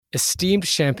Esteemed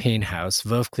champagne house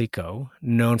Veuve Clicquot,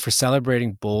 known for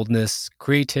celebrating boldness,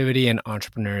 creativity, and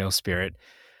entrepreneurial spirit,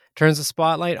 turns the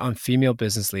spotlight on female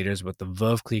business leaders with the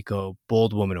Veuve Clicquot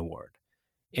Bold Woman Award,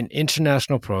 an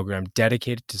international program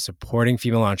dedicated to supporting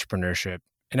female entrepreneurship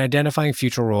and identifying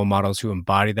future role models who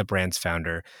embody the brand's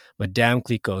founder, Madame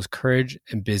Clicquot's courage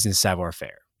and business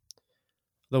savoir-faire.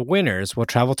 The winners will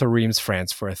travel to Reims,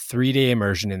 France for a 3-day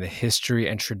immersion in the history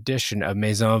and tradition of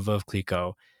Maison Veuve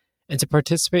Clicquot and to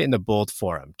participate in the Bold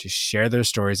Forum to share their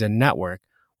stories and network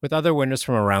with other winners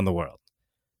from around the world.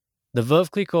 The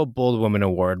Veuve Clicquot Bold Woman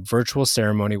Award virtual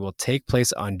ceremony will take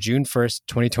place on June 1st,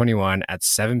 2021 at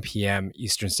 7 p.m.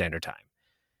 Eastern Standard Time.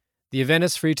 The event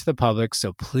is free to the public,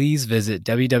 so please visit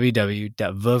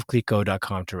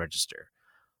www.veuveclicquot.com to register.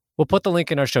 We'll put the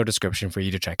link in our show description for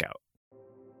you to check out.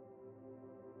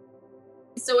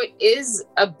 So it is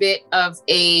a bit of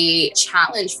a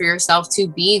challenge for yourself to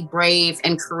be brave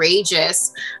and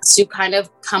courageous, to kind of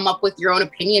come up with your own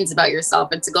opinions about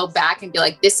yourself and to go back and be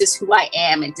like, this is who I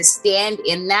am, and to stand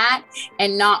in that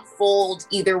and not fold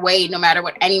either way, no matter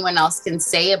what anyone else can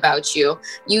say about you.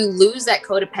 You lose that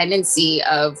codependency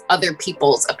of other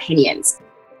people's opinions.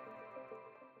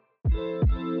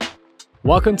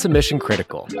 Welcome to Mission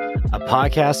Critical, a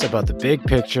podcast about the big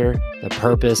picture, the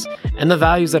purpose, and the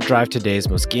values that drive today's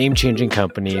most game-changing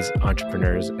companies,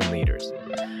 entrepreneurs, and leaders.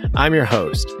 I'm your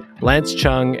host, Lance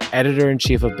Chung,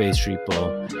 editor-in-chief of Bay Street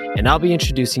Bull, and I'll be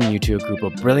introducing you to a group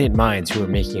of brilliant minds who are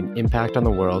making an impact on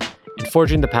the world and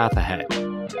forging the path ahead.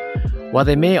 While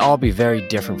they may all be very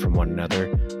different from one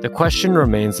another, the question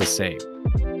remains the same.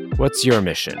 What's your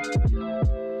mission?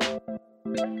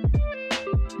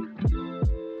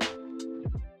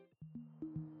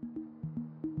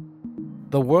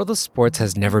 The world of sports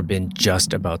has never been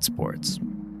just about sports.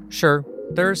 Sure,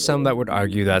 there are some that would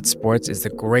argue that sports is the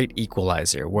great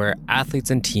equalizer where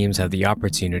athletes and teams have the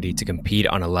opportunity to compete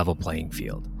on a level playing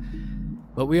field.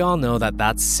 But we all know that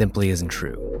that simply isn't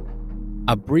true.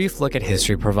 A brief look at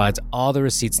history provides all the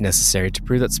receipts necessary to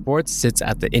prove that sports sits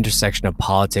at the intersection of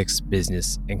politics,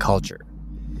 business, and culture.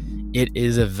 It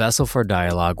is a vessel for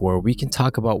dialogue where we can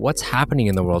talk about what's happening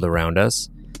in the world around us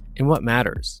and what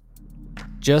matters.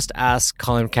 Just ask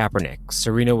Colin Kaepernick,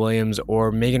 Serena Williams,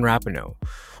 or Megan Rapinoe,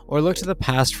 or look to the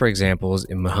past for examples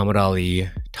in Muhammad Ali,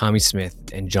 Tommy Smith,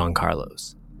 and John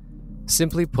Carlos.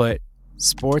 Simply put,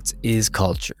 sports is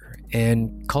culture,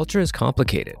 and culture is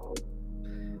complicated.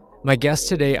 My guest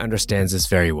today understands this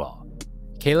very well.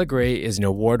 Kayla Gray is an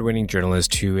award-winning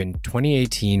journalist who in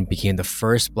 2018 became the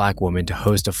first Black woman to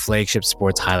host a flagship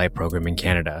sports highlight program in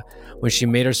Canada when she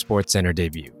made her SportsCenter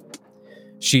debut.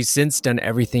 She's since done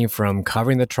everything from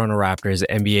covering the Toronto Raptors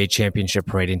NBA championship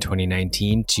parade in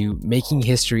 2019 to making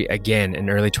history again in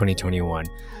early 2021,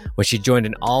 when she joined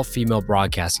an all-female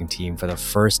broadcasting team for the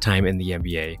first time in the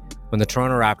NBA when the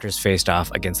Toronto Raptors faced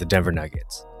off against the Denver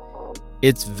Nuggets.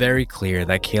 It's very clear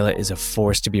that Kayla is a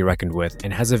force to be reckoned with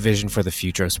and has a vision for the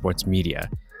future of sports media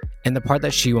and the part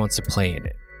that she wants to play in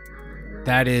it.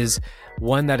 That is,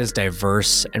 one that is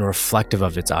diverse and reflective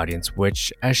of its audience,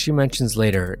 which, as she mentions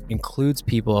later, includes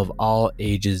people of all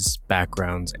ages,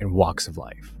 backgrounds, and walks of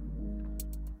life.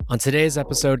 On today's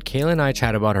episode, Kayla and I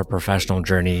chat about her professional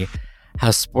journey, how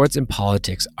sports and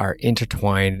politics are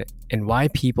intertwined, and why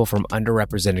people from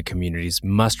underrepresented communities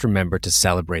must remember to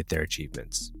celebrate their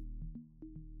achievements.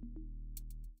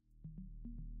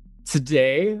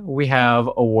 Today, we have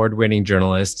award-winning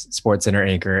journalist, SportsCenter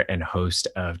anchor, and host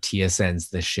of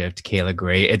TSN's The Shift, Kayla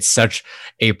Gray. It's such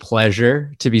a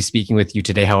pleasure to be speaking with you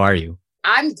today. How are you?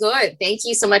 I'm good. Thank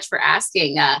you so much for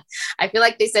asking. I feel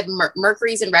like they said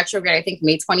Mercury's in retrograde, I think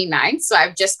May 29th. So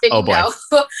I've just been,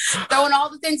 throwing all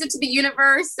the things into the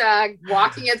universe,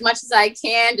 walking as much as I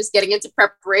can, just getting into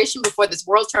preparation before this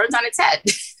world turns on its head.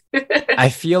 I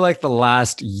feel like the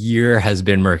last year has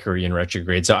been Mercury in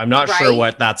retrograde, so I'm not sure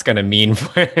what that's going to mean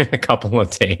for a couple of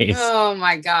days. Oh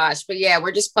my gosh. But yeah,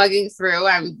 we're just plugging through.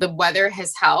 The weather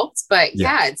has helped, but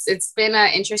it's been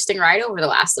an interesting ride over the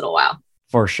last little while.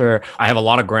 For sure. I have a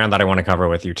lot of ground that I want to cover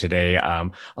with you today.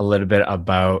 A little bit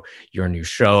about your new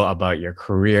show, about your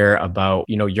career, about,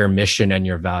 your mission and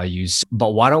your values. But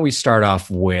why don't we start off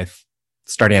with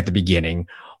starting at the beginning?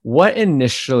 What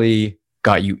initially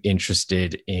got you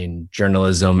interested in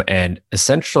journalism and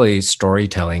essentially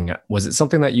storytelling? Was it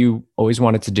something that you always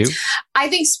wanted to do? I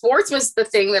think sports was the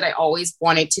thing that I always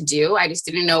wanted to do. I just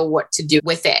didn't know what to do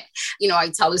with it. I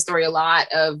tell the story a lot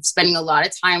of spending a lot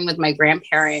of time with my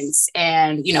grandparents.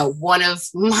 And, one of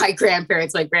my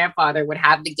grandparents, my grandfather, would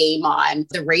have the game on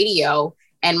the radio.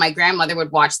 And my grandmother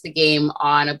would watch the game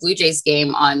on a Blue Jays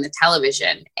game on the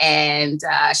television, and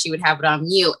she would have it on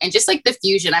mute. And just like the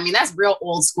fusion, I mean, that's real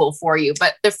old school for you,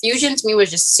 but the fusion to me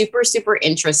was just super, super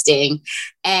interesting.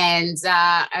 And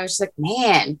I was just like,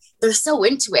 man, they're so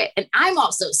into it. And I'm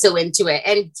also so into it.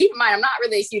 And keep in mind, I'm not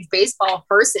really a huge baseball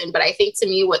person, but I think to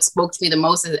me, what spoke to me the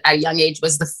most at a young age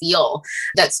was the feel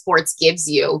that sports gives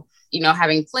you. You know,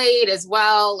 having played as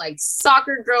well, like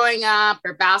soccer growing up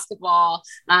or basketball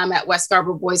at West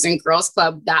Scarborough Boys and Girls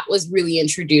Club, that was really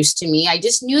introduced to me. I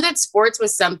just knew that sports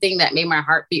was something that made my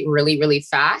heart beat really, really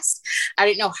fast. I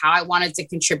didn't know how I wanted to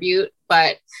contribute,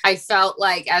 but I felt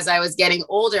like as I was getting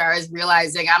older, I was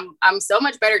realizing I'm so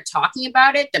much better talking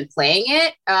about it than playing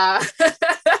it.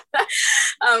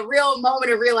 A real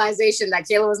moment of realization that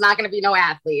Kayla was not going to be no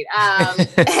athlete.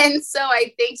 And so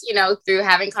I think, you know, through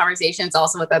having conversations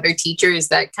also with other teachers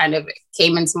that kind of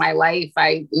came into my life,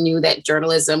 I knew that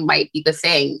journalism might be the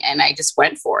thing, and I just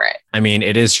went for it. I mean,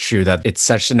 it is true that it's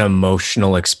such an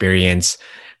emotional experience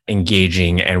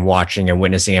engaging and watching and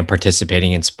witnessing and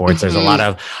participating in sports. Mm-hmm. There's a lot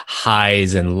of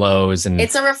highs and lows, and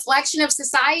it's a reflection of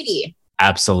society.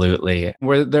 Absolutely.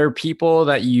 Were there people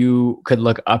that you could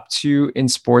look up to in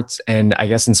sports and I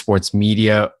guess in sports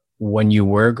media when you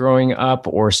were growing up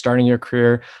or starting your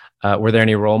career? Were there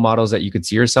any role models that you could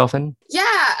see yourself in? Yeah,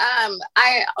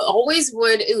 I always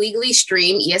would illegally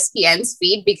stream ESPN's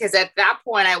feed because at that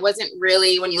point, I wasn't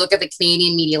really, when you look at the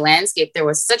Canadian media landscape, there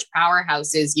was such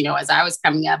powerhouses, you know, as I was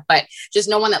coming up, but just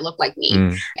no one that looked like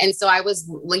me. And so I was,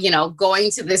 you know,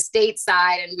 going to the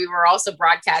stateside, and we were also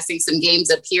broadcasting some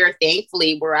games up here,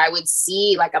 thankfully, where I would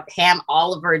see like a Pam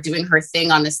Oliver doing her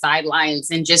thing on the sidelines,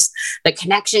 and just the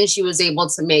connection she was able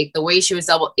to make, the way she was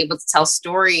able to tell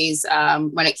stories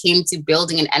when it came to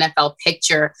building an NFL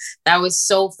picture. That was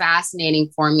so fascinating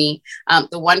for me.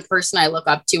 The one person I look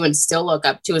up to and still look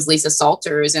up to is Lisa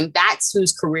Salters. And that's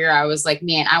whose career I was like,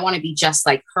 man, I want to be just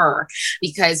like her.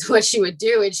 Because what she would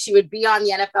do is she would be on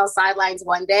the NFL sidelines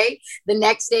one day. The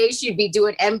next day she'd be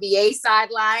doing NBA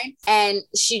sideline. And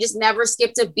she just never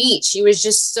skipped a beat. She was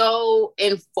just so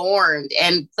informed,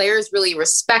 and players really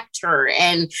respect her.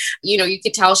 And, you know, you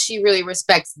could tell she really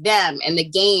respects them and the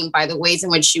game by the ways in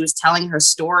which she was telling her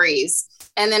stories.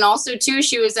 And then also, too,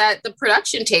 she was at the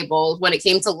production table when it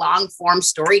came to long form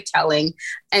storytelling.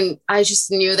 And I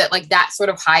just knew that like that sort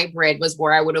of hybrid was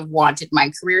where I would have wanted my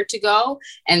career to go.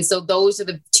 And so those are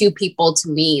the two people to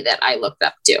me that I looked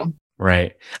up to.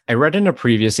 Right. I read in a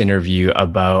previous interview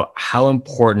about how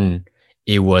important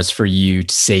it was for you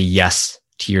to say yes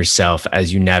to yourself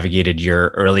as you navigated your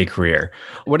early career.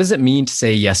 What does it mean to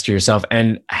say yes to yourself?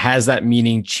 And has that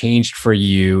meaning changed for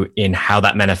you in how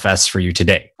that manifests for you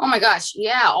today? Oh my gosh.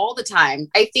 Yeah, all the time.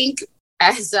 I think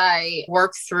as I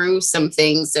work through some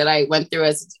things that I went through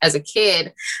as a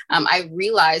kid, I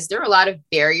realized there are a lot of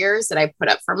barriers that I put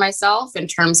up for myself in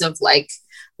terms of like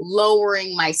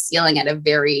lowering my ceiling at a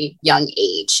very young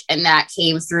age. And that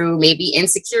came through maybe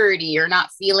insecurity or not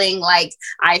feeling like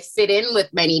I fit in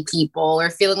with many people,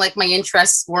 or feeling like my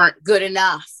interests weren't good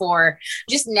enough, or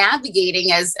just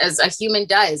navigating as a human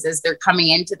does as they're coming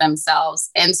into themselves.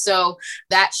 And so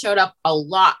that showed up a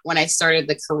lot when I started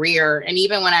the career. And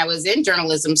even when I was in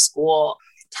journalism school,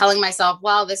 telling myself,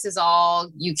 well, this is all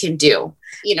you can do,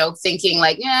 you know, thinking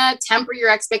like, yeah, temper your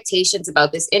expectations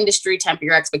about this industry, temper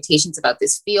your expectations about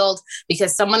this field,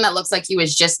 because someone that looks like you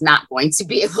is just not going to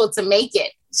be able to make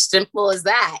it. Simple as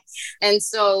that. And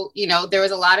so, you know, there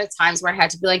was a lot of times where I had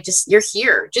to be like, just, you're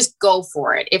here, just go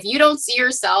for it. If you don't see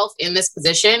yourself in this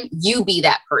position, you be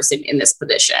that person in this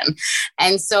position.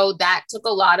 And so that took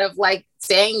a lot of like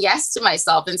saying yes to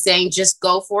myself and saying, just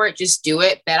go for it, just do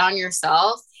it, bet on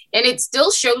yourself. And it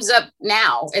still shows up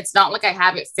now. It's not like I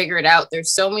have it figured out.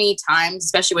 There's so many times,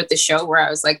 especially with the show, where I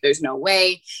was like, there's no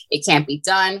way, it can't be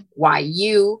done. Why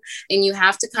you? And you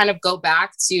have to kind of go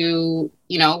back to,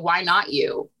 you know, why not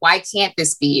you? Why can't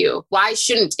this be you? Why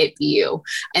shouldn't it be you?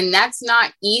 And that's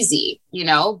not easy, you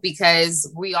know, because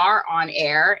we are on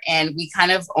air and we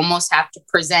kind of almost have to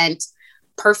present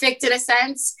perfect in a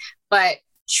sense, but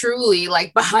truly,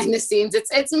 like behind the scenes,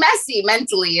 it's messy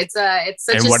mentally. It's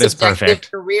such and a what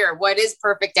subjective career. What is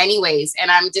perfect anyways?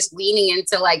 And I'm just leaning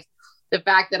into like the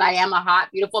fact that I am a hot,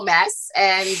 beautiful mess,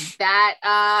 and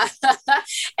that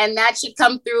and that should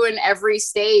come through in every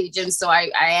stage. And so I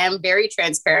am very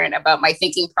transparent about my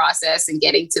thinking process and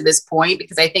getting to this point,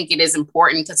 because I think it is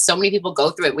important, because so many people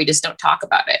go through it. We just don't talk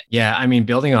about it. Yeah. I mean,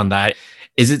 building on that,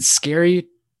 is it scary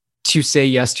to say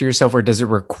yes to yourself, or does it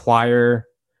require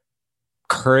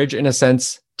courage in a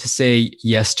sense to say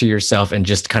yes to yourself and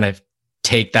just kind of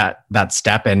take that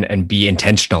step and be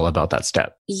intentional about that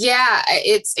step? Yeah,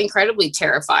 it's incredibly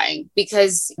terrifying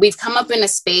because we've come up in a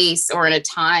space or in a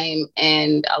time,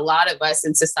 and a lot of us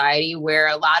in society, where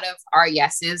a lot of our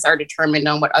yeses are determined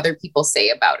on what other people say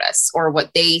about us or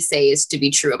what they say is to be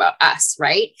true about us,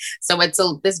 right? So it's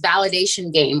this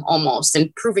validation game almost,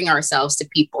 and proving ourselves to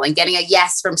people and getting a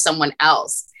yes from someone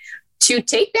else. To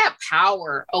take that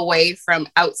power away from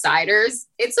outsiders,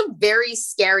 it's a very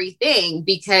scary thing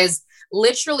because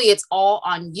literally it's all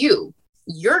on you.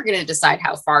 You're going to decide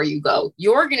how far you go.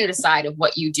 You're going to decide if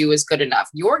what you do is good enough.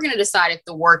 You're going to decide if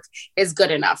the work is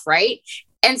good enough, right?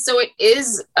 And so it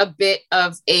is a bit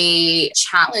of a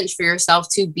challenge for yourself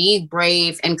to be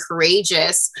brave and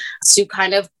courageous, to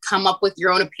kind of come up with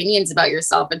your own opinions about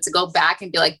yourself and to go back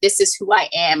and be like, this is who I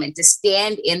am, and to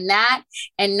stand in that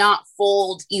and not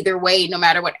fold either way, no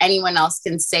matter what anyone else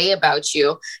can say about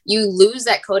you. You lose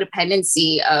that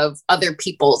codependency of other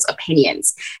people's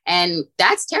opinions. And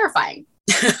that's terrifying.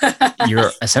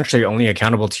 You're essentially only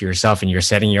accountable to yourself, and you're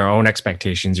setting your own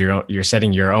expectations. You're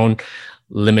setting your own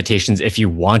limitations if you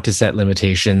want to set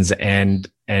limitations, and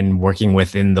working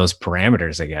within those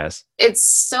parameters, I guess. It's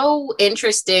so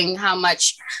interesting how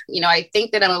much, I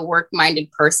think that I'm a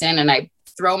work-minded person and I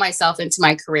throw myself into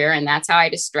my career, and that's how I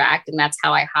distract and that's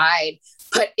how I hide.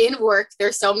 But in work,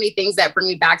 there's so many things that bring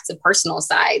me back to personal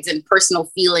sides and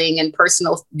personal feeling and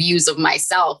personal views of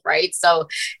myself, right? So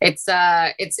it's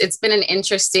been an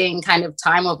interesting kind of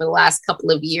time over the last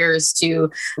couple of years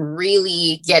to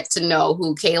really get to know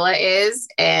who Kayla is.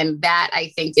 And that,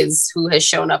 I think, is who has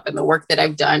shown up in the work that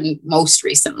I've done most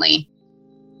recently.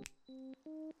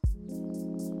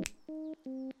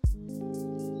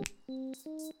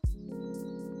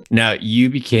 Now, you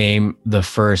became the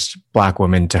first Black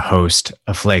woman to host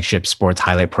a flagship sports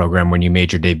highlight program when you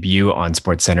made your debut on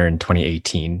SportsCenter in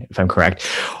 2018, if I'm correct.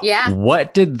 Yeah.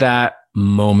 What did that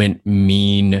moment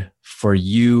mean for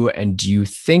you? And do you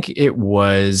think it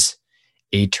was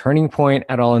a turning point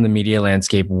at all in the media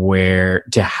landscape where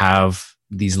to have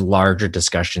these larger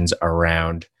discussions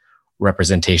around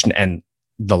representation and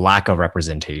the lack of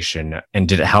representation? And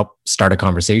did it help start a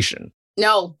conversation?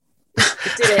 No.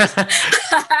 It didn't.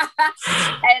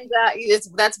 And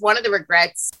that's one of the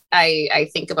regrets I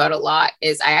think about a lot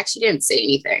is I actually didn't say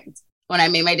anything. When I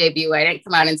made my debut, I didn't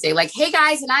come out and say like, hey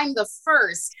guys, and I'm the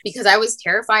first, because I was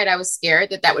terrified. I was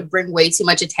scared that would bring way too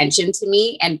much attention to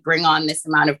me and bring on this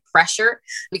amount of pressure,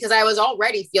 because I was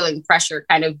already feeling pressure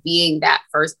kind of being that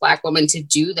first Black woman to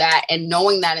do that, and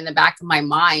knowing that in the back of my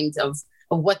mind of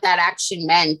what that action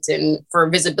meant and for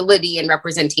visibility and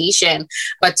representation.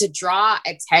 But to draw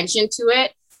attention to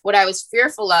it, what I was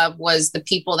fearful of was the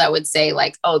people that would say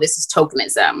like, oh, this is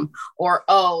tokenism, or,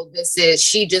 oh,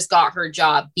 she just got her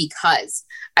job because.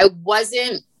 I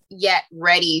wasn't yet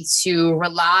ready to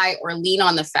rely or lean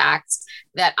on the fact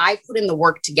that I put in the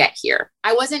work to get here.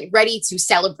 I wasn't ready to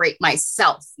celebrate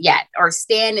myself yet, or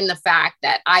stand in the fact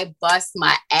that I bust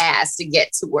my ass to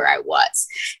get to where I was.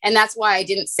 And that's why I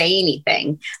didn't say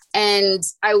anything. And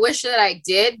I wish that I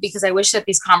did, because I wish that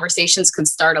these conversations could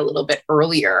start a little bit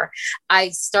earlier.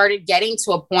 I started getting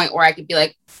to a point where I could be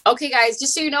like, okay, guys,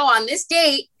 just so you know, on this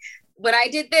date, when I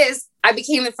did this, I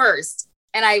became the first.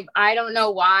 And I don't know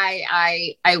why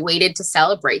I waited to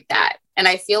celebrate that. And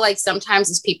I feel like sometimes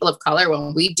as people of color,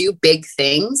 when we do big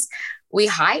things, we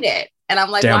hide it. And I'm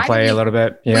like, downplay a little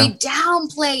bit. Yeah. We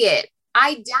downplay it.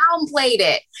 I downplayed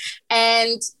it.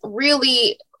 And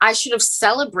really, I should have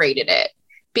celebrated it,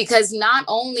 because not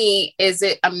only is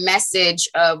it a message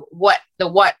of what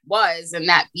was, and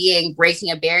that being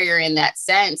breaking a barrier in that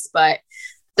sense, but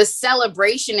the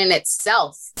celebration in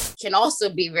itself can also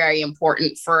be very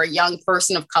important for a young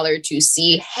person of color to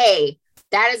see, hey,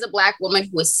 that is a Black woman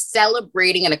who is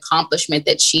celebrating an accomplishment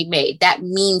that she made. That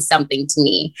means something to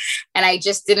me. And I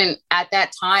just didn't at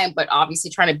that time, but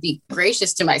obviously trying to be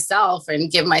gracious to myself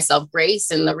and give myself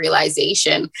grace and the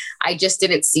realization, I just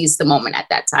didn't seize the moment at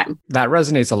that time. That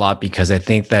resonates a lot, because I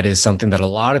think that is something that a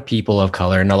lot of people of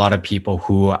color and a lot of people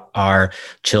who are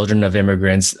children of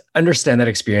immigrants understand, that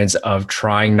experience of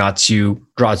trying not to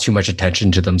draw too much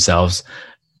attention to themselves,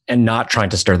 and not trying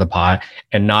to stir the pot,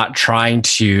 and not trying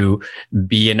to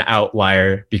be an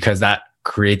outlier, because that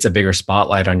creates a bigger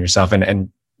spotlight on yourself. And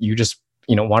you just,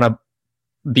 want to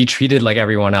be treated like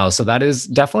everyone else. So that is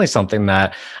definitely something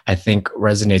that I think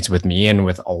resonates with me and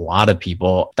with a lot of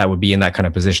people that would be in that kind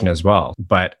of position as well.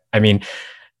 But I mean,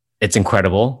 it's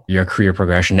incredible, your career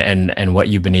progression and what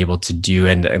you've been able to do,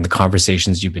 and the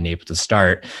conversations you've been able to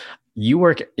start. You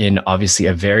work in obviously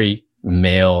a very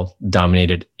male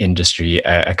dominated industry,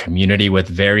 a community with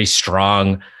very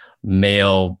strong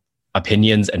male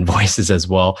opinions and voices as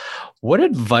well. What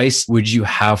advice would you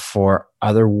have for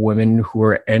other women who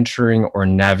are entering or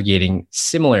navigating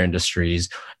similar industries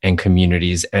and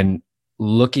communities and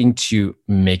looking to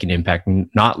make an impact,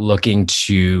 not looking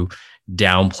to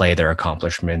downplay their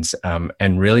accomplishments,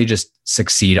 and really just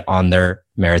succeed on their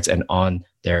merits and on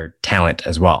their talent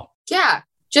as well? Yeah,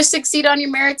 just succeed on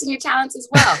your merits and your talents as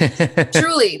well.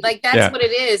 Truly, like that's what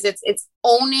it is. It's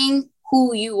owning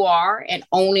who you are and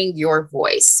owning your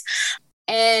voice.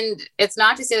 And it's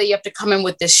not to say that you have to come in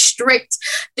with this strict,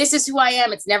 this is who I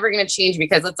am. It's never going to change,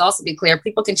 because let's also be clear,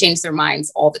 people can change their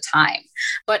minds all the time.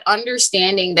 But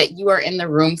understanding that you are in the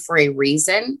room for a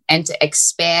reason and to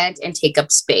expand and take up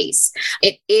space.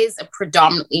 It is a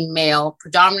predominantly male,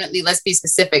 let's be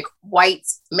specific, white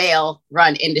male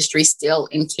run industry still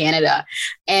in Canada.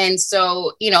 And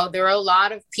so, there are a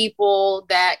lot of people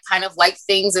that kind of like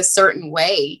things a certain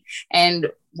way and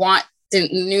want the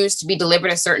news to be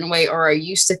delivered a certain way or are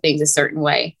used to things a certain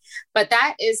way. But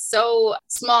that is so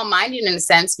small-minded in a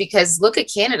sense, because look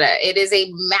at Canada. It is a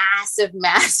massive,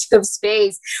 massive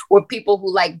space where people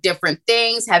who like different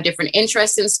things, have different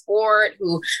interests in sport,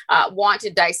 who want to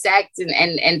dissect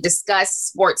and discuss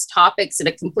sports topics in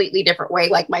a completely different way,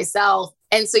 like myself.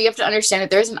 And so you have to understand that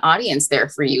there's an audience there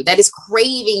for you that is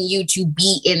craving you to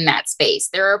be in that space.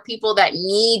 There are people that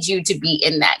need you to be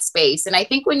in that space. And I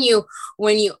think when you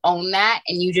own that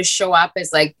and you just show up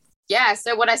as like, yeah, I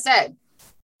said what I said.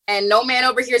 And no man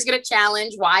over here is going to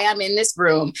challenge why I'm in this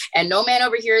room. And no man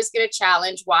over here is going to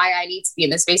challenge why I need to be in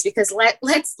this space. Because let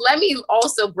me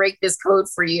also break this code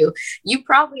for you. You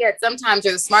probably at sometimes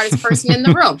are the smartest person in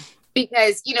the room.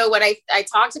 Because, when I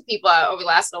talk to people over the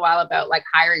last little while about like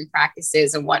hiring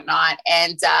practices and whatnot,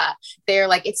 and they're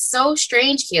like, it's so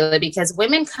strange, Kayla, because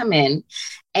women come in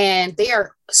and they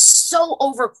are so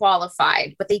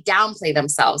overqualified, but they downplay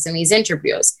themselves in these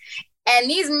interviews. And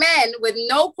these men with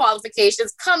no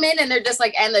qualifications come in and they're just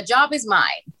like, and the job is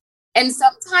mine. And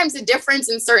sometimes the difference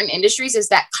in certain industries is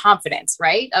that confidence,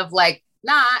 right? Of like,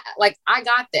 nah, like I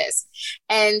got this.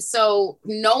 And so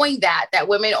knowing that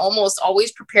women almost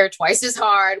always prepare twice as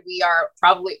hard, we are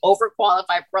probably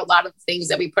overqualified for a lot of the things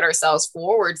that we put ourselves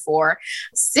forward for,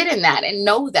 sit in that and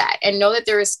know that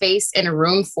there is space and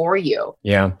room for you.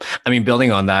 Yeah. I mean,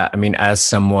 building on that, as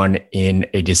someone in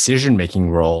a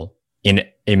decision-making role in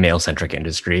a male-centric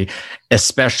industry,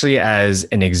 especially as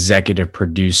an executive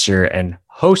producer and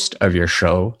host of your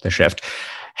show, The Shift,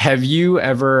 have you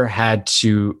ever had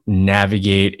to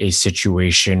navigate a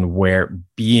situation where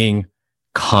being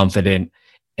confident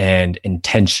and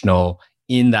intentional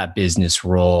in that business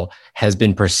role has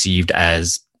been perceived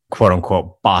as quote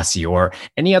unquote bossy, or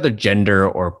any other gender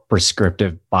or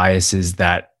prescriptive biases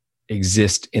that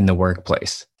exist in the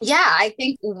workplace? Yeah, I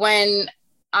think when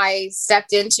I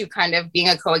stepped into kind of being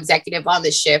a co-executive on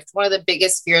The Shift, one of the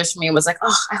biggest fears for me was like,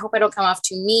 oh, I hope I don't come off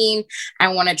too mean. I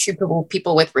want to treat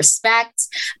people with respect.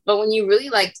 But when you really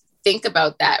like think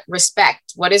about that,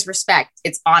 respect, what is respect?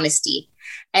 It's honesty.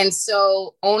 And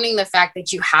so owning the fact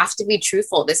that you have to be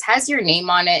truthful, this has your name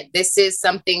on it. This is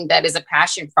something that is a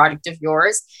passion project of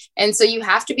yours. And so you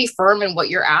have to be firm in what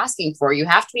you're asking for. You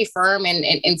have to be firm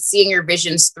in seeing your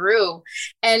visions through.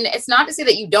 And it's not to say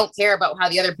that you don't care about how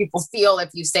the other people feel if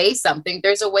you say something.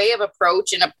 There's a way of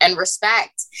approach and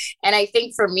respect. And I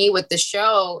think for me with the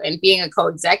show and being a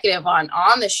co-executive on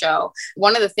the show,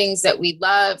 one of the things that we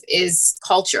love is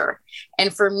culture.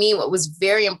 And for me, what was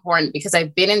very important, because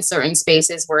I've been in certain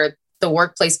spaces where the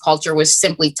workplace culture was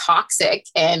simply toxic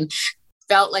and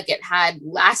felt like it had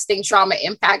lasting trauma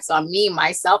impacts on me,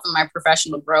 myself, and my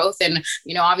professional growth. And,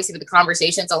 obviously with the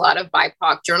conversations a lot of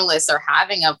BIPOC journalists are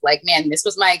having of like, man, this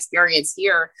was my experience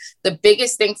here. The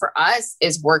biggest thing for us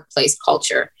is workplace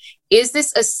culture. Is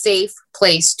this a safe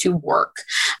place to work?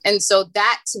 And so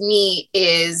that to me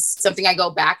is something I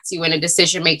go back to in a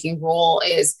decision-making role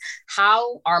is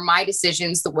how are my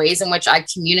decisions, the ways in which I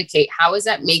communicate, how is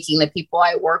that making the people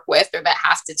I work with or that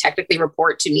have to technically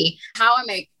report to me, how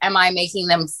am I making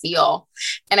them feel?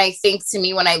 And I think to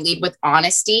me, when I lead with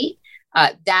honesty,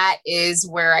 that is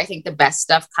where I think the best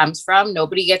stuff comes from.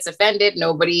 Nobody gets offended.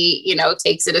 Nobody,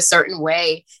 takes it a certain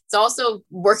way. It's also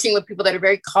working with people that are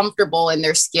very comfortable in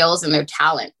their skills and their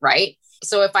talent, right?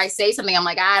 So if I say something, I'm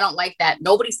like, I don't like that.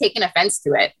 Nobody's taking offense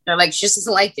to it. They're like, she just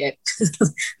doesn't like it.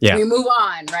 Yeah. We move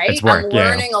on, right? I'm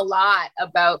learning a lot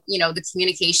about, the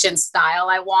communication style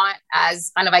I want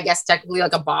as kind of, I guess, technically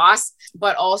like a boss,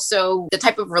 but also the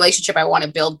type of relationship I want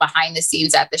to build behind the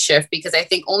scenes at The Shift, because I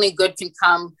think only good can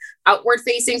come outward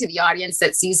facing to the audience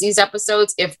that sees these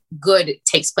episodes if good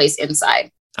takes place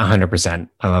inside. 100%.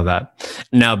 I love that.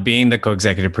 Now, being the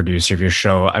co-executive producer of your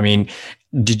show,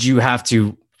 did you have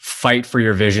to fight for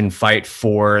your vision, fight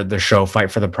for the show,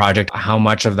 fight for the project, how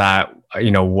much of that,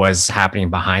 was happening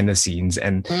behind the scenes?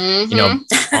 And,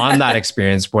 on that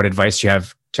experience, what advice do you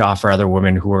have to offer other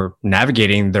women who are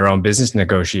navigating their own business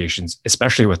negotiations,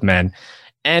 especially with men,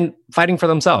 and fighting for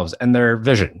themselves and their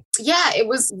vision? Yeah, it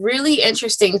was really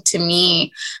interesting to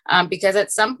me because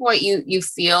at some point you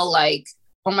feel like,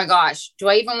 oh my gosh, do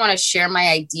I even want to share my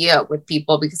idea with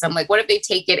people? Because I'm like, what if they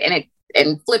take it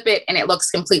and flip it and it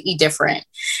looks completely different?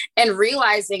 And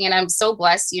realizing, and I'm so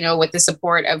blessed, with the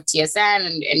support of TSN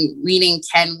and meeting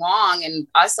Ken Wong and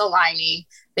us aligning,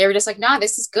 they were just like, nah,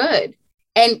 this is good.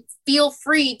 And feel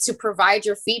free to provide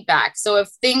your feedback. So if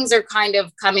things are kind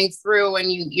of coming through and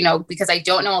because I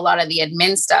don't know a lot of the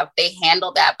admin stuff, they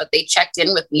handle that, but they checked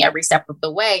in with me every step of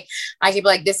the way. I could be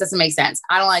like, this doesn't make sense.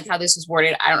 I don't like how this is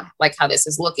worded. I don't like how this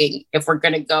is looking if we're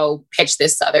going to go pitch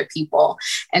this to other people.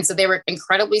 And so they were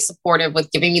incredibly supportive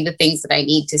with giving me the things that I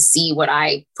need to see what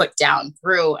I put down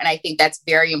through. And I think that's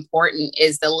very important,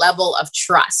 is the level of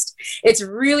trust. It's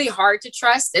really hard to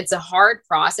trust. It's a hard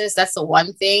process. That's the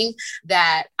one thing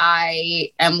that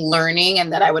I am learning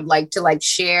and that I would like to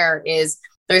share is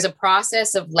there's a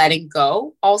process of letting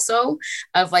go also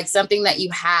of something that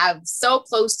you have so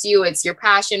close to you. It's your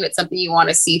passion. It's something you want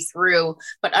to see through,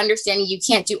 but understanding you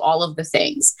can't do all of the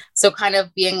things. So kind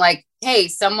of being like, hey,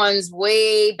 someone's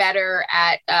way better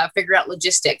at figuring out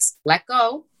logistics. Let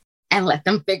go and let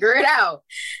them figure it out.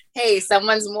 Hey,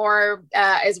 someone's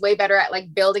is way better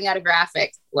at building out a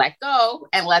graphic. Let go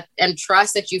and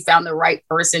trust that you found the right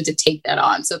person to take that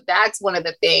on. So that's one of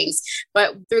the things.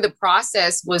 But through the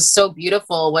process was so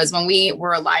beautiful was when we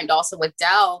were aligned also with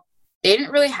Dell, they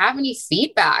didn't really have any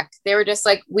feedback. They were just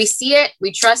like, we see it,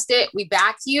 we trust it, we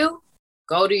back you,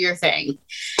 go do your thing.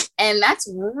 And that's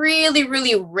really,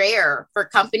 really rare for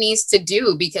companies to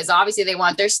do because obviously they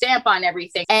want their stamp on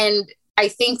everything. And I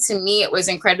think to me, it was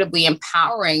incredibly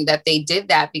empowering that they did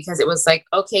that because it was like,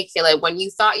 okay, Kayla, when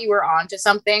you thought you were onto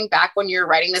something back when you were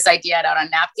writing this idea out on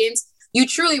napkins, you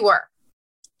truly were.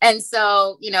 And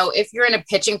so, if you're in a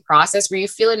pitching process where you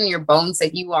feel it in your bones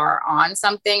that you are on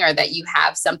something or that you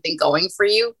have something going for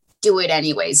you, do it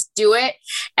anyways. Do it.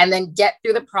 And then get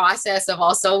through the process of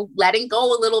also letting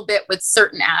go a little bit with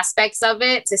certain aspects of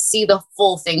it to see the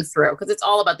full thing through, because it's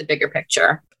all about the bigger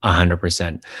picture.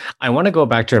 100%. I want to go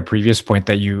back to a previous point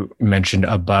that you mentioned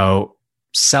about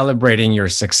celebrating your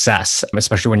success,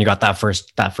 especially when you got that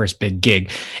first big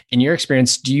gig. In your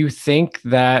experience, do you think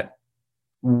that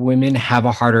women have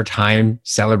a harder time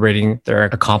celebrating their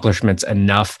accomplishments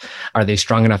enough? Are they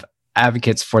strong enough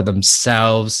advocates for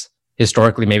themselves?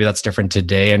 Historically, maybe that's different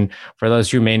today. And for those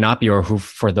who may not be, or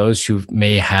for those who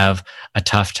may have a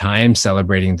tough time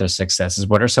celebrating their successes,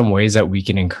 what are some ways that we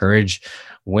can encourage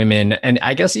women, and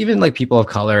I guess even people of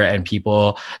color and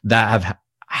people that have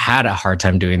had a hard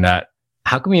time doing that?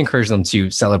 How can we encourage them to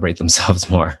celebrate themselves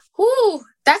more? Ooh,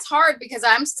 that's hard because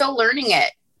I'm still learning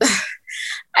it.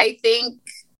 I think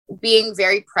being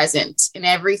very present in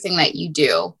everything that you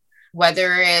do,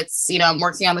 whether it's, I'm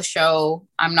working on the show,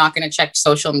 I'm not going to check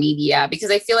social media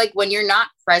because I feel like when you're not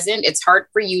present, it's hard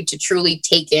for you to truly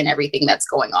take in everything that's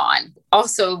going on.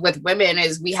 Also with women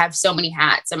is we have so many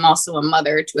hats. I'm also a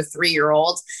mother to a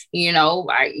 3-year-old,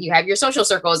 you have your social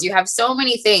circles, you have so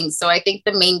many things. So I think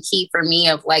the main key for me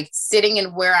of sitting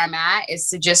in where I'm at is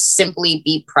to just simply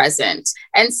be present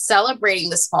and celebrating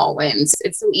the small wins.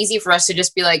 It's so easy for us to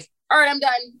just be like, all right, I'm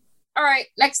done. All right,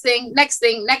 next thing.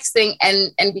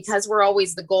 And because we're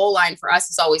always, the goal line for us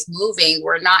is always moving,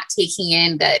 we're not taking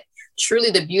in that truly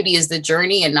the beauty is the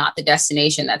journey and not the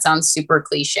destination. That sounds super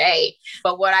cliche.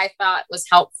 But what I thought was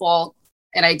helpful,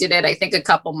 and I did it, I think a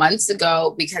couple months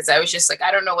ago, because I was just like,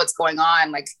 I don't know what's going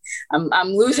on. I'm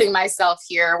losing myself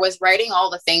here, was writing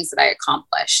all the things that I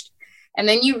accomplished. And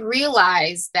then you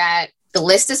realize that the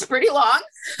list is pretty long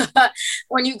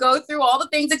when you go through all the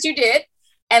things that you did,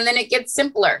 and then it gets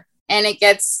simpler. And it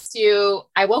gets to,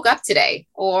 I woke up today,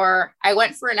 or I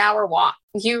went for an hour walk.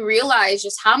 You realize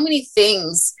just how many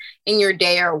things in your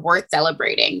day are worth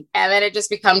celebrating. And then it just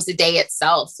becomes the day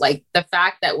itself. The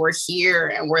fact that we're here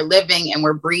and we're living and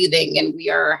we're breathing and we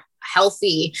are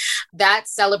healthy, that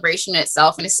celebration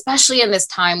itself. And especially in this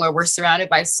time where we're surrounded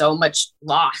by so much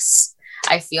loss,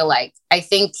 I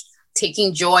think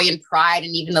taking joy and pride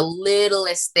in even the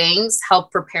littlest things help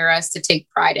prepare us to take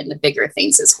pride in the bigger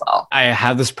things as well. I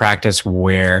have this practice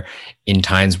where in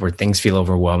times where things feel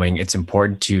overwhelming, it's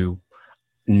important to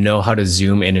know how to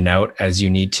zoom in and out as you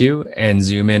need to, and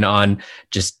zoom in on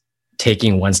just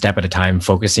taking one step at a time,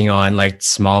 focusing on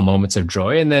small moments of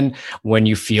joy. And then when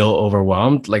you feel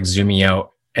overwhelmed, zooming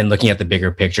out and looking at the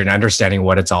bigger picture and understanding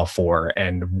what it's all for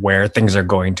and where things are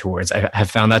going towards. I have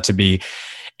found that to be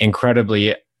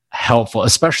incredibly helpful,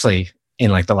 especially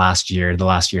in like the last year and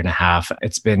a half.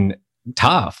 It's been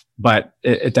tough, but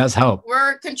it does help.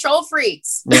 We're control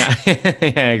freaks. Yeah,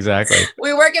 yeah, exactly.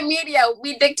 We work in media.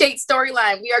 We dictate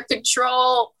storyline. We are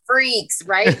control freaks,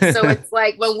 right? So it's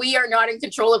like when we are not in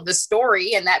control of the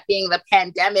story, and that being the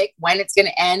pandemic, when it's going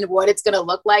to end, what it's going to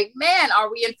look like, man,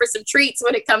 are we in for some treats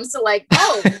when it comes to like,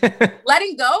 oh,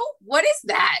 letting go? What is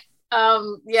that?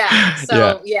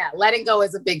 Letting go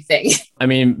is a big thing. I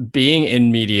mean, being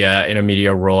in media, in a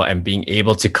media role, and being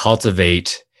able to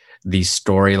cultivate these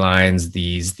storylines,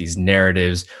 these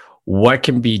narratives, what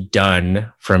can be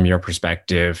done from your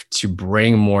perspective to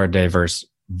bring more diverse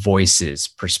voices,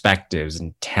 perspectives,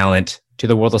 and talent to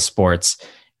the world of sports,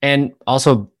 and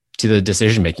also to the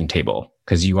decision-making table,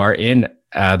 because you are in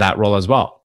that role as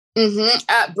well?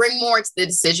 Bring more to the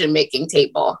decision-making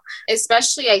table,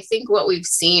 especially I think what we've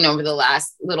seen over the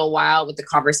last little while with the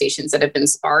conversations that have been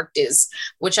sparked is,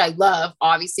 which I love,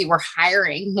 obviously we're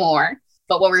hiring more,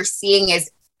 but what we're seeing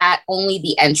is at only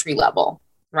the entry level,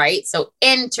 right? So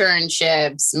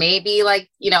internships, maybe like,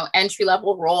 entry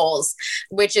level roles,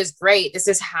 which is great. This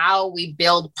is how we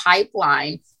build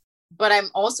pipeline. But I'm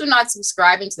also not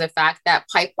subscribing to the fact that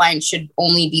pipeline should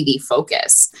only be the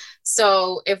focus.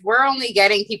 So if we're only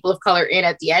getting people of color in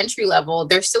at the entry level,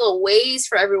 there's still a ways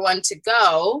for everyone to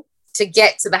go to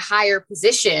get to the higher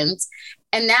positions.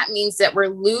 And that means that we're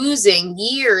losing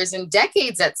years and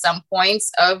decades at some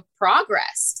points of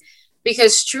progress.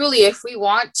 Because truly, if we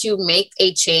want to make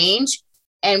a change,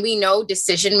 and we know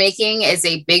decision-making is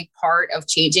a big part of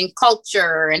changing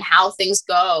culture and how things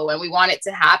go, and we want it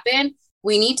to happen,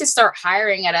 we need to start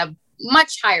hiring at a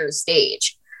much higher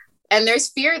stage. And there's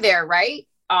fear there, right?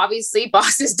 Obviously,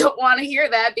 bosses don't want to hear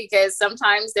that because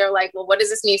sometimes they're like, well, what does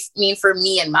this mean for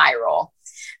me and my role?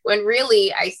 When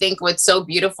really, I think what's so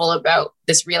beautiful about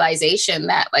this realization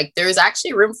that like there's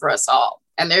actually room for us all.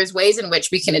 And there's ways in which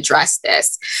we can address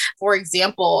this. For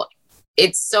example,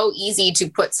 it's so easy to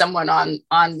put someone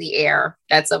on the air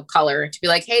that's of color to be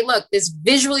like, hey, look, this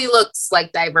visually looks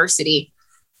like diversity.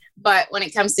 But when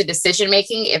it comes to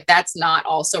decision-making, if that's not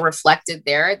also reflected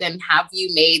there, then have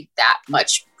you made that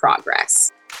much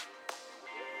progress?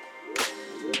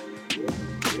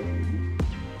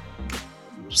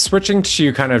 Switching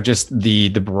to kind of just the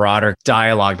broader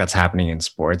dialogue that's happening in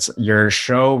sports, your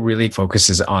show really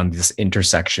focuses on this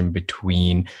intersection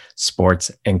between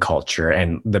sports and culture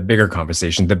and the bigger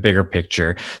conversation, the bigger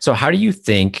picture. So how do you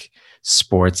think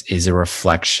sports is a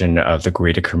reflection of the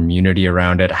greater community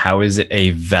around it? How is it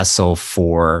a vessel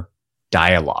for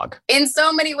dialogue? In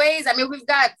so many ways. I mean, we've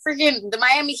got freaking the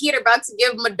Miami Heat are about to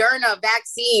give Moderna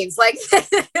vaccines. Like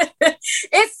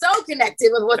it's so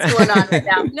connected with what's going on right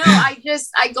now. No,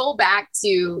 I go back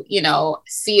to,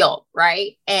 feel,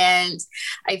 right? And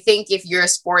I think if you're a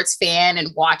sports fan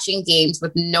and watching games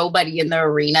with nobody in the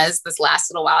arenas this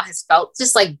last little while has felt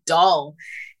just like dull.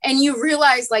 And you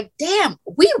realize like, damn,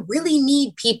 we really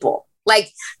need people.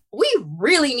 Like, we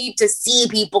really need to see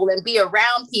people and be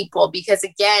around people because,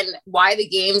 again, why the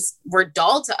games were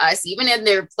dull to us, even in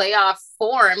their playoff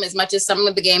form, as much as some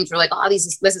of the games were like, oh,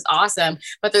 this is awesome.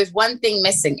 But there's one thing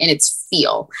missing, and it's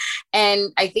feel.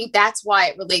 And I think that's why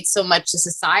it relates so much to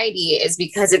society, is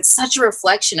because it's such a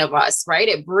reflection of us, right?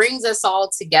 It brings us all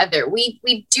together. We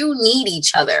do need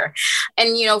each other.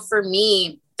 And, for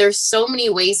me, there's so many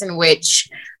ways in which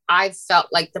I've felt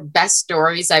like the best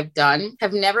stories I've done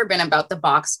have never been about the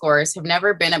box scores, have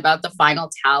never been about the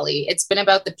final tally. It's been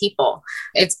about the people.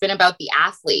 It's been about the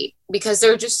athlete, because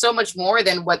they're just so much more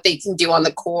than what they can do on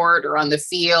the court or on the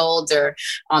field or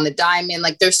on the diamond.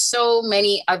 Like there's so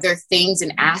many other things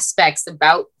and aspects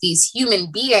about these human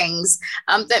beings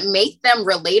that make them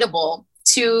relatable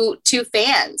to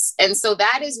fans. And so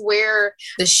that is where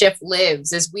the shift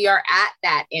lives, is we are at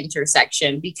that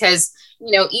intersection, because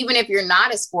even if you're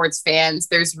not a sports fan,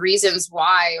 there's reasons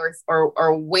why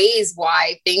or ways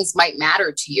why things might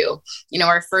matter to you.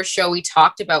 Our first show, we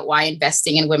talked about why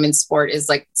investing in women's sport is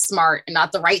like smart and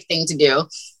not the right thing to do.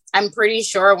 I'm pretty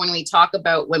sure when we talk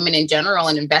about women in general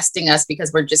and investing us,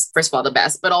 because we're just, first of all, the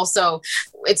best, but also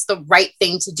it's the right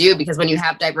thing to do, because when you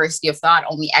have diversity of thought,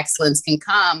 only excellence can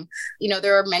come.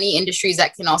 There are many industries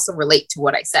that can also relate to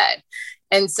what I said.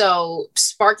 And so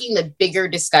sparking the bigger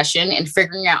discussion and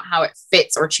figuring out how it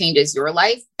fits or changes your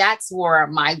life, that's where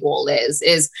my goal is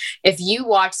if you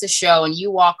watch the show and you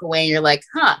walk away and you're like,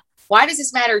 why does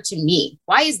this matter to me?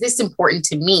 Why is this important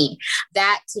to me?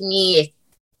 That to me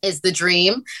is the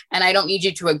dream. And I don't need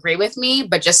you to agree with me,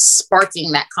 but just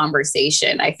sparking that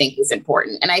conversation, I think, is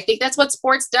important. And I think that's what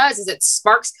sports does, is it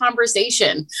sparks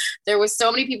conversation. There was so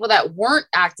many people that weren't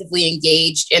actively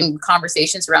engaged in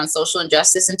conversations around social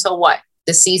injustice until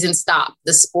the season stopped,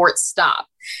 the sports stopped.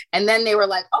 And then they were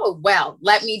like, oh, well,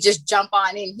 let me just jump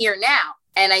on in here now.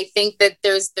 And I think that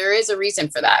there is a reason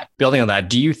for that. Building on that,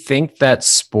 do you think that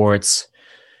sports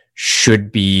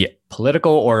should be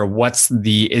political, or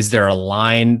is there a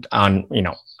line on,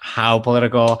 how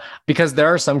political? Because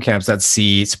there are some camps that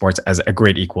see sports as a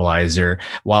great equalizer,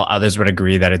 while others would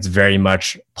agree that it's very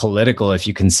much political if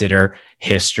you consider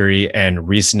history and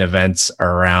recent events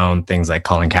around things like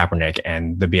Colin Kaepernick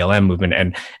and the BLM movement.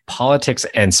 And politics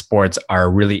and sports are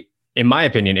really, in my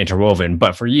opinion, interwoven.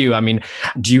 But for you,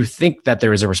 do you think that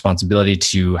there is a responsibility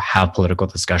to have political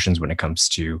discussions when it comes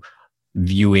to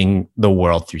viewing the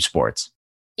world through sports?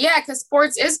 Yeah, because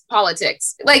sports is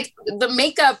politics. Like the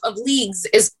makeup of leagues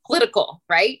is political,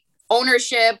 right?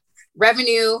 Ownership,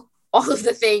 revenue, all of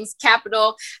the things,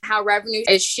 capital, how revenue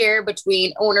is shared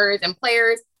between owners and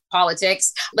players,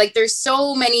 politics. Like there's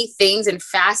so many things and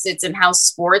facets in how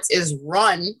sports is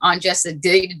run on just a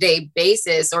day-to-day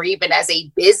basis, or even as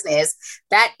a business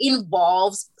that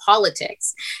involves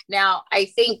politics. Now, I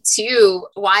think too,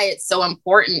 why it's so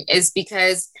important is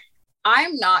because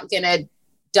I'm not going to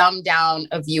dumb down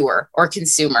a viewer or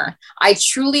consumer. I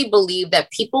truly believe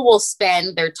that people will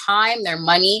spend their time, their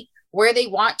money where they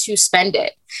want to spend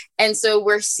it. And so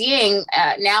we're seeing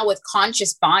now with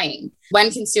conscious buying,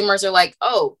 when consumers are like,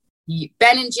 oh,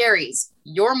 Ben and Jerry's,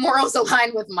 your morals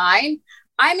align with mine,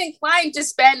 I'm inclined to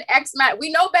spend X amount.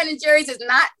 We know Ben and Jerry's is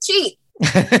not cheap,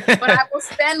 but I will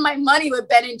spend my money with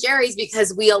Ben and Jerry's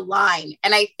because we align.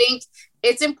 And I think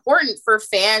it's important for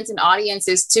fans and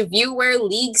audiences to view where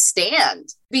leagues stand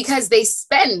because they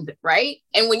spend, right?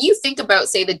 And when you think about,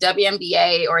 say, the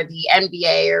WNBA or the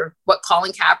NBA or what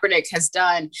Colin Kaepernick has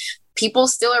done, people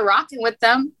still are rocking with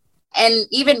them. And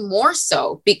even more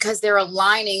so because they're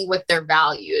aligning with their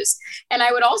values. And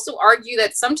I would also argue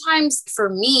that sometimes for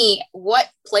me, what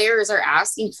players are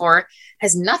asking for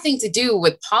has nothing to do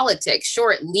with politics.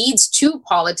 Sure, it leads to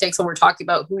politics when we're talking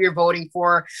about who you're voting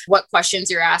for, what questions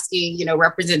you're asking,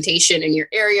 representation in your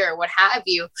area or what have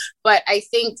you. But I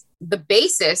think the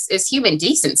basis is human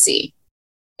decency.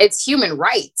 It's human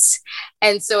rights.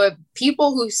 And so if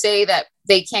people who say that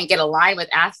they can't get aligned with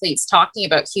athletes talking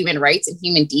about human rights and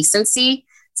human decency,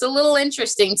 it's a little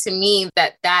interesting to me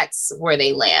that that's where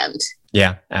they land.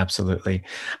 Yeah, absolutely.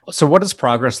 So what does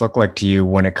progress look like to you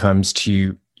when it comes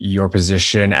to your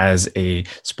position as a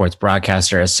sports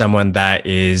broadcaster, as someone that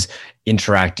is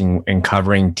interacting and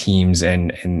covering teams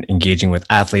and engaging with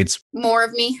athletes? More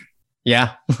of me.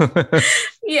 Yeah.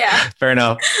 Yeah. Fair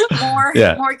enough. More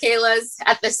Kaylas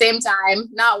at the same time,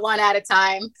 not one at a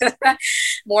time.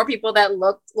 More people that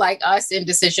look like us in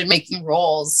decision-making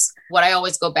roles. What I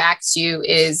always go back to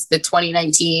is the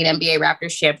 2019 NBA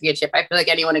Raptors championship. I feel like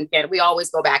anyone in Canada, we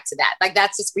always go back to that. Like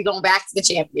that's just, we going back to the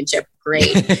championship.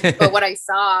 Great. But what I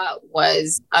saw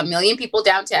was 1 million people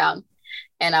downtown,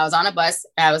 and I was on a bus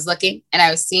and I was looking and I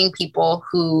was seeing people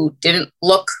who didn't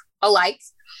look alike,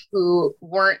 who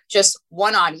weren't just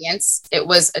one audience. It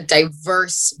was a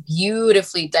diverse,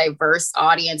 beautifully diverse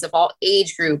audience of all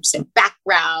age groups and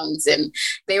backgrounds. And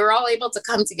they were all able to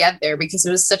come together because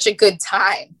it was such a good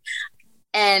time.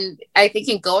 And I think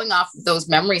in going off of those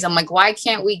memories, I'm like, why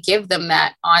can't we give them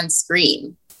that on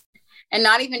screen? And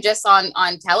not even just on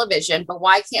television, but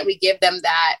why can't we give them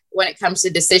that when it comes to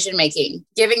decision making?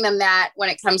 Giving them that when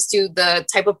it comes to the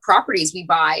type of properties we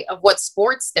buy, of what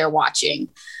sports they're watching.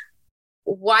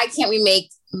 Why can't we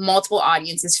make multiple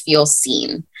audiences feel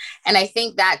seen? And I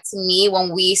think that to me,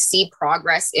 when we see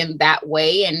progress in that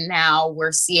way, and now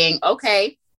we're seeing,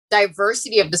 okay,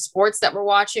 diversity of the sports that we're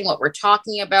watching, what we're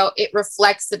talking about, it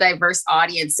reflects the diverse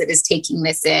audience that is taking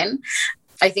this in.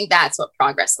 I think that's what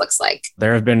progress looks like.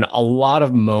 There have been a lot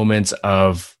of moments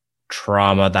of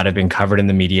trauma that have been covered in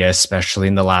the media, especially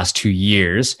in the last 2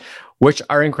 years, which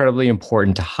are incredibly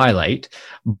important to highlight.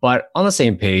 But on the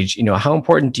same page, how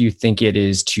important do you think it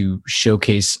is to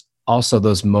showcase also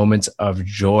those moments of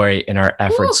joy in our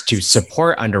efforts to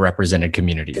support underrepresented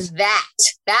communities?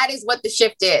 That is what the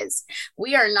shift is.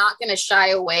 We are not going to shy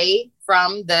away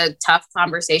from the tough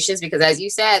conversations because, as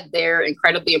you said, they're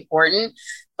incredibly important.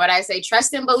 But I say,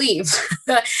 trust and believe.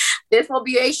 This will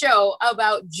be a show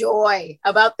about joy,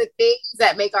 about the things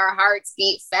that make our hearts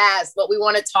beat fast, what we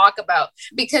want to talk about,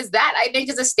 because that, I think,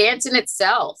 is a stance in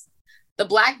itself. The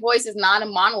Black voice is not a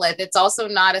monolith. It's also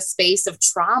not a space of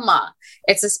trauma.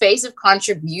 It's a space of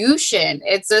contribution.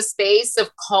 It's a space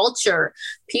of culture.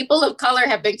 people of color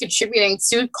have been contributing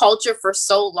to culture for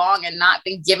so long and not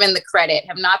been given the credit,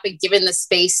 have not been given the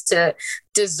space to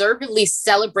deservedly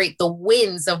celebrate the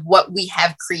wins of what we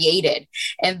have created.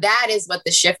 And that is what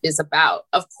the shift is about.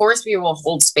 Of course, we will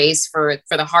hold space for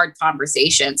the hard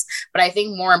conversations, but I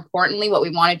think more importantly, what we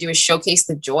want to do is showcase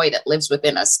the joy that lives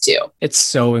within us too. It's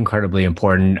so incredibly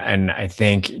important. And I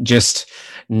think just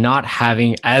not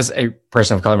having, as a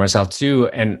person of color myself too,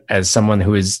 and as someone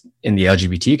who is in the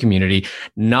LGBT community,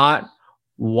 not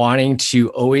wanting to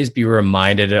always be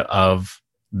reminded of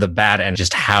the bad and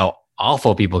just how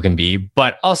awful people can be,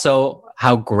 but also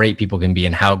how great people can be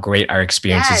and how great our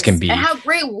experiences can be. And how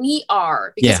great we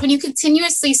are. Because when you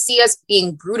continuously see us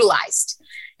being brutalized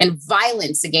and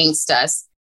violence against us,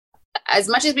 as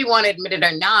much as we want to admit it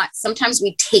or not, sometimes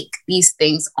we take these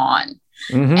things on.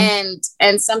 Mm-hmm.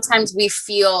 And sometimes we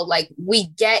feel like we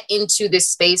get into this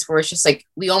space where it's just like,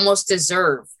 we almost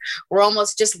deserve, we're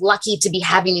almost just lucky to be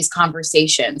having these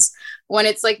conversations, when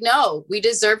it's like, no, we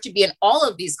deserve to be in all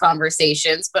of these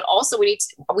conversations, but also we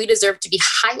deserve to be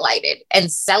highlighted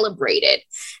and celebrated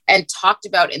and talked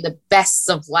about in the best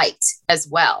of light as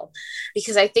well.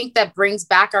 Because I think that brings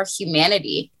back our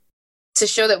humanity to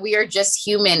show that we are just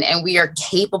human and we are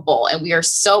capable and we are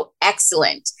so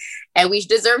excellent. And we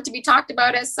deserve to be talked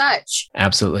about as such.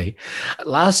 Absolutely.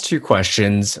 Last two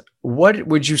questions. What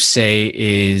would you say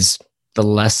is the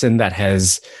lesson that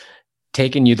has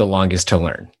taken you the longest to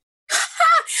learn?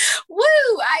 Woo!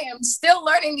 I am still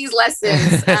learning these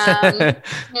lessons. That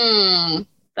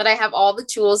I have all the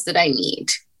tools that I need.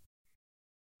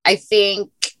 I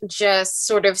think just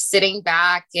sort of sitting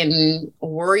back and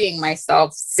worrying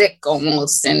myself sick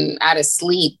almost and out of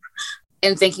sleep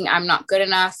and thinking I'm not good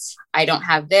enough. I don't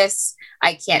have this.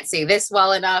 I can't say this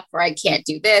well enough, or I can't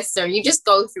do this. Or you just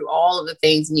go through all of the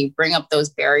things and you bring up those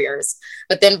barriers,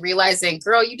 but then realizing,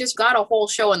 girl, you just got a whole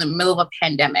show in the middle of a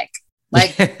pandemic.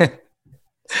 Like,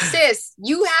 sis,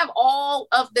 you have all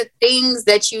of the things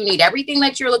that you need, everything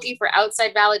that you're looking for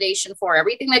outside validation for,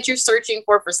 everything that you're searching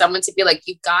for someone to be like,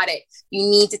 you got it. You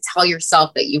need to tell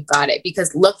yourself that you've got it,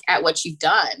 because look at what you've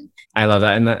done. I love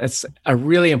that. And it's a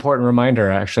really important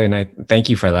reminder, actually. And I thank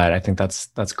you for that. I think that's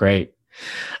great.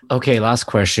 Okay, last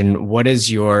question. What is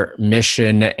your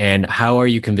mission and how are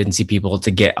you convincing people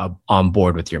to get on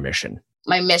board with your mission?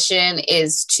 My mission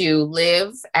is to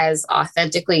live as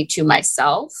authentically to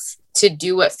myself, to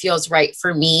do what feels right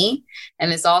for me.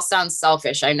 And this all sounds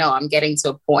selfish. I know I'm getting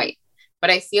to a point, but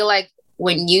I feel like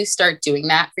when you start doing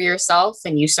that for yourself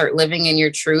and you start living in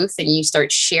your truth and you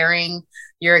start sharing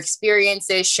your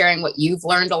experiences, sharing what you've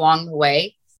learned along the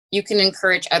way, you can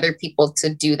encourage other people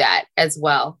to do that as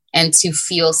well and to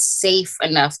feel safe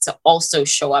enough to also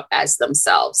show up as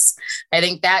themselves. I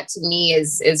think that to me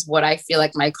is what I feel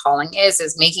like my calling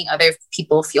is making other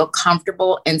people feel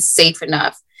comfortable and safe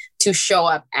enough to show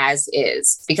up as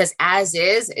is, because as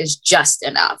is just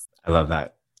enough. I love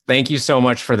that. Thank you so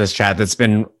much for this chat. That's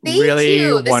been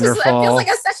really wonderful. It feels like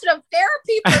a session of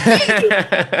therapy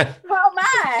for me. Oh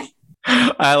my.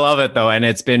 I love it though. And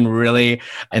it's been really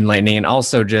enlightening. And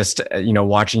also just,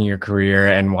 watching your career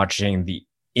and watching the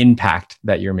impact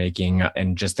that you're making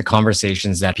and just the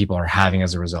conversations that people are having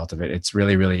as a result of it. It's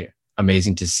really, really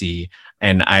amazing to see.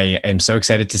 And I am so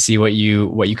excited to see what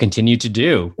you continue to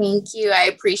do. Thank you. I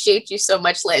appreciate you so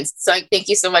much, Lance. So thank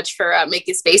you so much for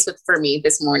making space for me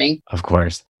this morning. Of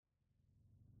course.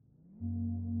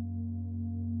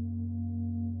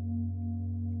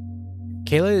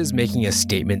 Kayla is making a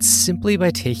statement simply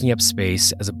by taking up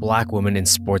space as a Black woman in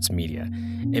sports media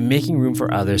and making room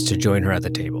for others to join her at the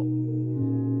table.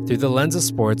 Through the lens of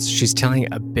sports, she's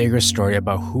telling a bigger story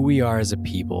about who we are as a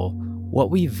people, what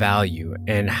we value,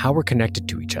 and how we're connected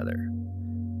to each other.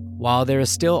 While there is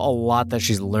still a lot that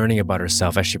she's learning about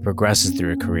herself as she progresses through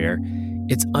her career,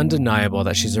 it's undeniable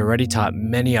that she's already taught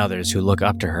many others who look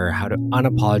up to her how to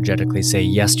unapologetically say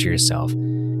yes to yourself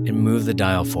and move the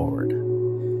dial forward.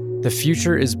 The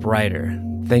future is brighter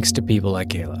thanks to people like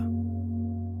Kayla.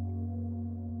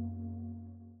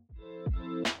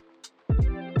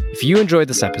 If you enjoyed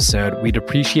this episode, we'd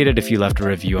appreciate it if you left a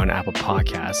review on Apple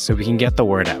Podcasts so we can get the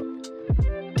word out.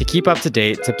 To keep up to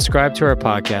date, subscribe to our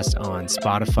podcast on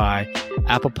Spotify,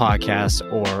 Apple Podcasts,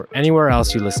 or anywhere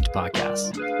else you listen to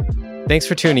podcasts. Thanks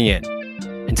for tuning in.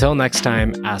 Until next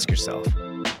time, ask yourself,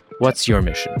 what's your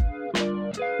mission?